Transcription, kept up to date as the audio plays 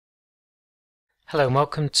Hello and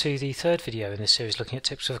welcome to the third video in this series looking at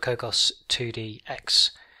tips for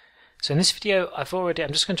Cocos2dx. So in this video I'm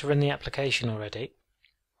just going to run the application already,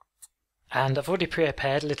 and I've already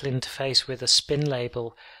prepared a little interface with a spin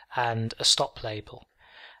label and a stop label.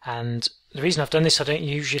 And the reason I've done this, I don't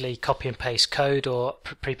usually copy and paste code or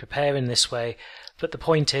pre-prepare in this way, but the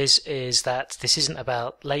point is that this isn't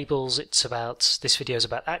about labels, this video is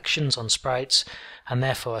about actions on sprites, and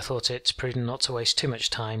therefore I thought it's prudent not to waste too much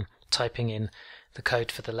time typing in the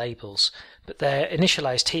code for the labels. But they're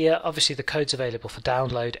initialized here. Obviously the code's available for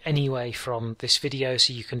download anyway from this video,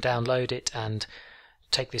 so you can download it and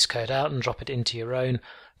take this code out and drop it into your own.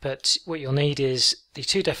 But what you'll need is the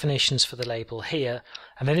two definitions for the label here,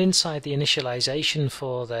 and then inside the initialization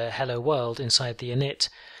for the hello world, inside the init,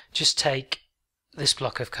 just take this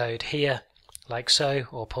block of code here, like so,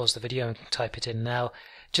 or pause the video and type it in now,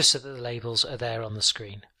 just so that the labels are there on the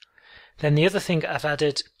screen. Then the other thing I've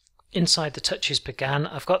added inside the touches began,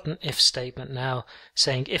 I've got an if statement now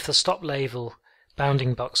saying if the stop label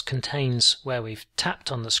bounding box contains where we've tapped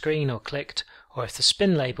on the screen or clicked, or if the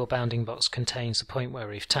spin label bounding box contains the point where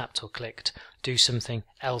we've tapped or clicked, do something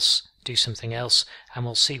else, and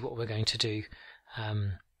we'll see what we're going to do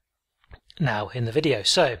now in the video.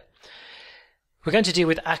 So we're going to deal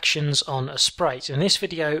with actions on a sprite. In this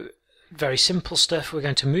video, very simple stuff. We're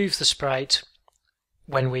going to move the sprite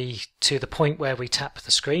to the point where we tap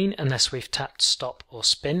the screen, unless we've tapped stop or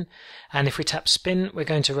spin. And if we tap spin, we're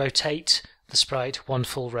going to rotate the sprite one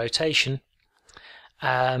full rotation.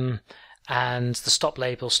 And the stop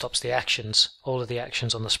label stops the actions, all of the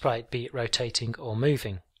actions on the sprite, be it rotating or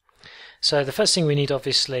moving. So the first thing we need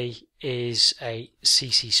obviously is a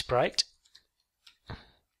CC sprite.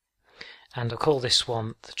 And I'll call this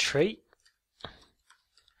one the tree.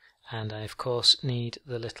 And I of course need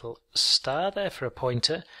the little star there for a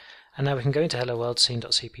pointer. And now we can go into hello world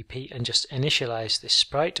scene.cpp and just initialize this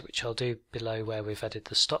sprite, which I'll do below where we've added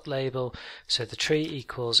the stop label. So the tree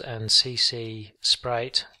equals and cc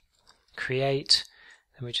sprite create.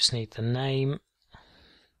 Then we just need the name,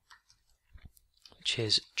 which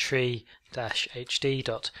is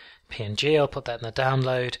tree-hd.png. I'll put that in the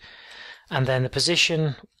download. And then the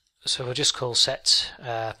position, so we'll just call set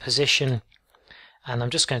position. And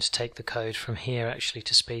I'm just going to take the code from here actually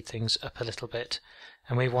to speed things up a little bit.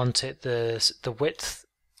 And we want it the width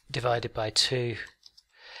divided by 2,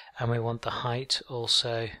 and we want the height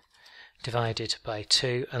also divided by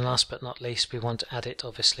 2, and last but not least we want to add it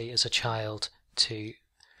obviously as a child to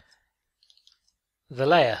the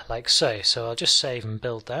layer, like so. So I'll just save and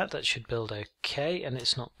build that. That should build okay, and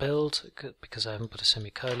it's not build because I haven't put a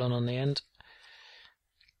semicolon on the end.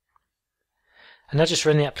 And now just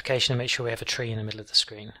run the application and make sure we have a tree in the middle of the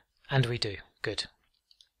screen. And we do. Good.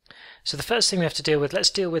 So the first thing we have to deal with, let's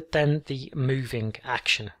deal with then the moving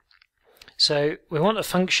action. So we want a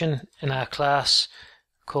function in our class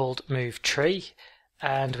called moveTree,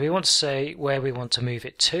 and we want to say where we want to move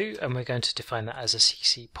it to, and we're going to define that as a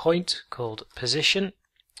CC point called position.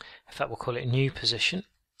 In fact, we'll call it new position,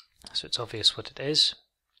 so it's obvious what it is.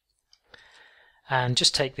 And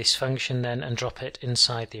just take this function then and drop it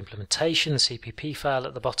inside the implementation, the CPP file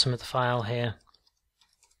at the bottom of the file here,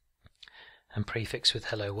 and prefix with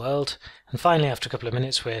hello world. And finally, after a couple of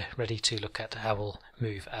minutes, we're ready to look at how we'll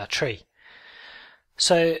move our tree.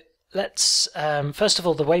 So let's, first of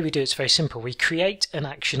all, the way we do it's very simple. We create an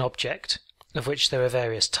action object, of which there are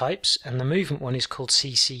various types, and the movement one is called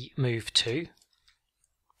CC move to.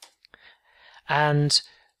 And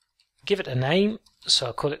give it a name, so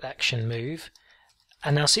I'll call it action move.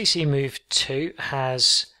 And now CC move to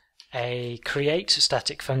has a create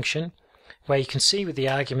static function where you can see with the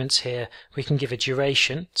arguments here we can give a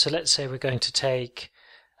duration. So let's say we're going to take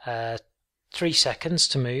 3 seconds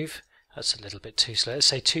to move. That's a little bit too slow. Let's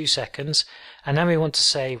say 2 seconds. And now we want to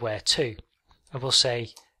say where to. And we'll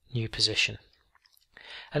say new position.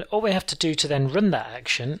 And all we have to do to then run that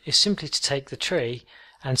action is simply to take the tree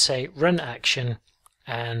and say run action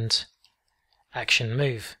and action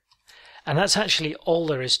move. And that's actually all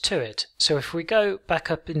there is to it. So if we go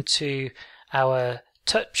back up into our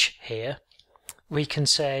touch here, we can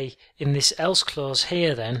say in this else clause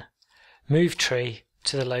here then, move tree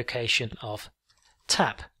to the location of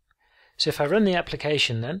tap. So if I run the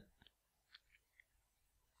application then,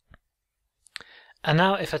 and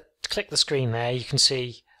now if I click the screen there, you can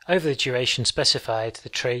see over the duration specified, the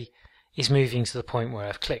tree is moving to the point where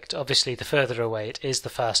I've clicked. Obviously the further away it is, the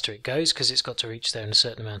faster it goes, because it's got to reach there in a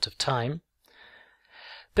certain amount of time.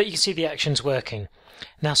 But you can see the action's working.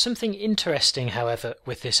 Now something interesting, however,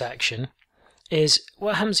 with this action is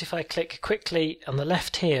what happens if I click quickly on the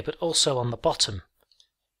left here, but also on the bottom.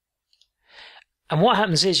 And what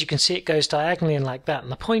happens is you can see it goes diagonally and like that.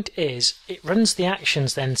 And the point is it runs the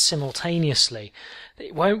actions then simultaneously.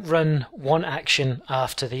 It won't run one action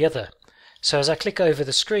after the other. So as I click over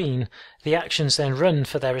the screen, the actions then run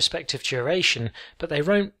for their respective duration, but they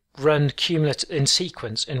won't run cumulative in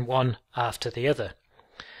sequence in one after the other.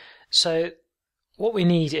 So what we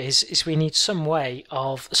need is we need some way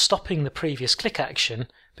of stopping the previous click action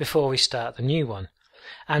before we start the new one.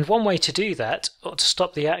 And one way to do that, or to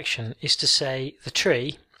stop the action, is to say the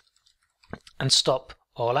tree and stop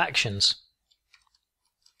all actions.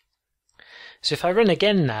 So if I run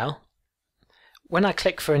again now, when I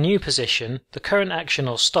click for a new position, the current action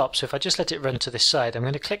will stop. So if I just let it run to this side, I'm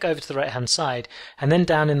going to click over to the right hand side and then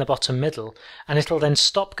down in the bottom middle, and it'll then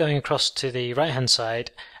stop going across to the right hand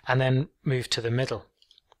side and then move to the middle,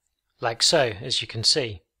 like so, as you can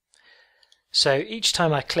see. So each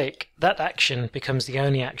time I click, that action becomes the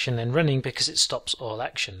only action then running because it stops all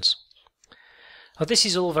actions. Now this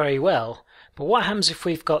is all very well, but what happens if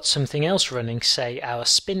we've got something else running, say our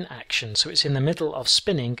spin action? So it's in the middle of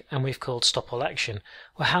spinning and we've called stop all action.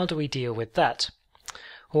 Well, how do we deal with that?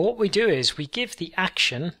 Well, what we do is we give the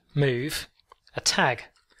action move a tag.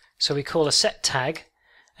 So we call a set tag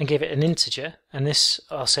and give it an integer, and this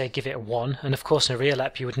I'll say give it a 1, and of course in a real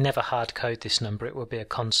app you would never hard code this number, it would be a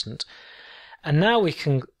constant. And now we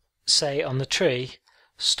can say on the tree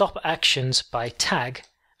stop actions by tag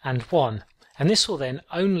and 1. And this will then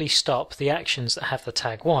only stop the actions that have the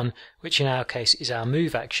tag 1, which in our case is our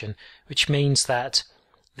move action, which means that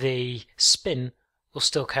the spin will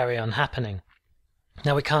still carry on happening.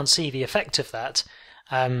 Now we can't see the effect of that,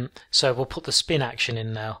 so we'll put the spin action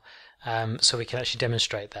in now, so we can actually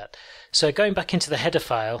demonstrate that. So going back into the header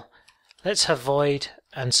file, let's have void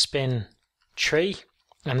and spin tree,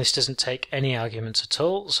 and this doesn't take any arguments at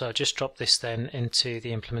all, so I'll just drop this then into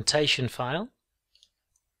the implementation file.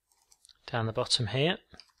 Down the bottom here,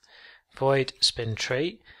 void spin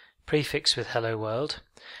tree, prefix with hello world,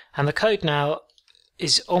 and the code now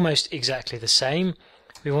is almost exactly the same.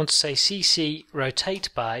 We want to say cc rotate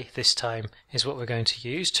by, this time is what we're going to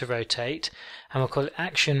use to rotate, and we'll call it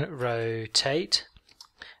action rotate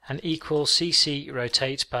and equal cc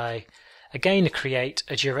rotate by, again create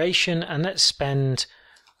a duration, and let's spend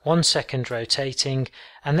 1 second rotating,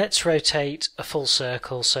 and let's rotate a full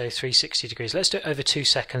circle, so 360 degrees. Let's do it over 2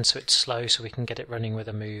 seconds so it's slow so we can get it running with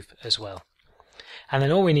a move as well. And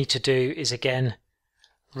then all we need to do is again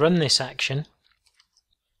run this action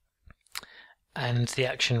and the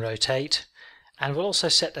action rotate, and we'll also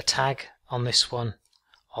set a tag on this one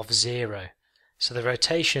of 0. So the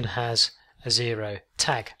rotation has a 0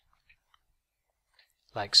 tag,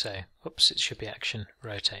 like so. Oops, it should be action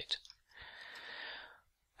rotate.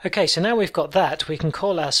 Okay, so now we've got that, we can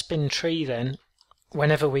call our spin tree then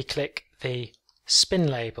whenever we click the spin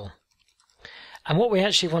label. And what we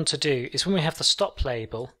actually want to do is when we have the stop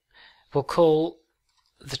label, we'll call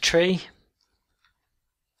the tree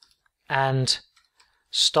and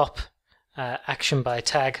stop action by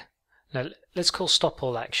tag. Now let's call stop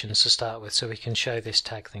all actions to start with so we can show this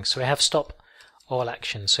tag thing. So we have stop all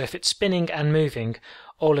actions. So if it's spinning and moving,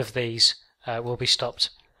 all of these will be stopped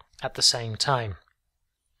at the same time.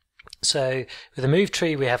 So with the move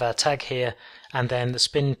tree we have our tag here, and then the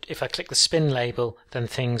spin, if I click the spin label then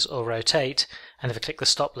things will rotate, and if I click the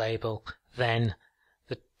stop label then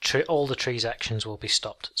all the tree's actions will be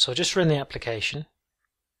stopped. So I'll just run the application,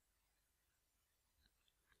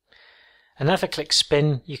 and now if I click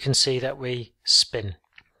spin you can see that we spin,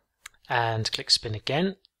 and click spin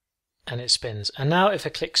again and it spins. And now if I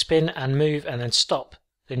click spin and move and then stop,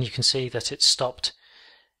 then you can see that it's stopped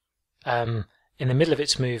in the middle of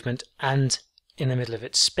its movement and in the middle of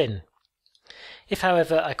its spin. If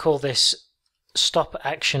however I call this stop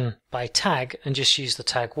action by tag and just use the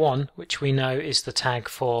tag 1, which we know is the tag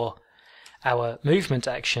for our movement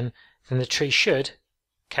action, then the tree should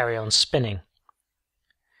carry on spinning.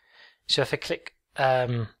 So if I click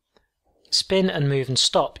spin and move and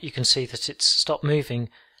stop, you can see that it's stopped moving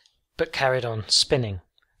but carried on spinning.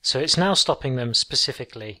 So it's now stopping them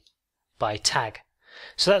specifically by tag.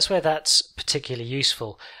 So that's where that's particularly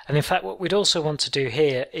useful. And in fact what we'd also want to do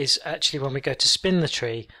here is actually when we go to spin the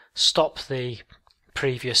tree, stop the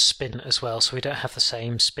previous spin as well, so we don't have the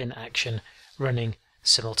same spin action running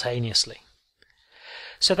simultaneously.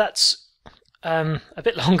 So that's a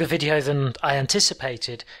bit longer video than I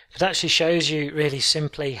anticipated, but actually shows you really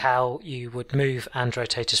simply how you would move and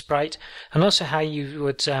rotate a sprite, and also how you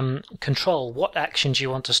would control what actions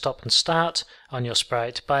you want to stop and start on your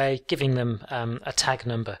sprite by giving them a tag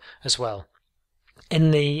number as well.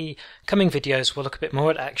 In the coming videos, we'll look a bit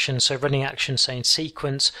more at actions, so running actions, say in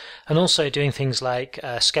sequence, and also doing things like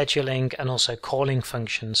scheduling and also calling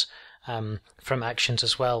functions from actions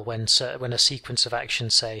as well when a sequence of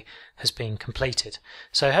actions, say, has been completed.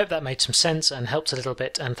 So I hope that made some sense and helped a little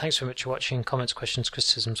bit, and thanks very much for watching. Comments, questions,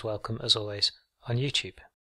 criticisms welcome as always on YouTube.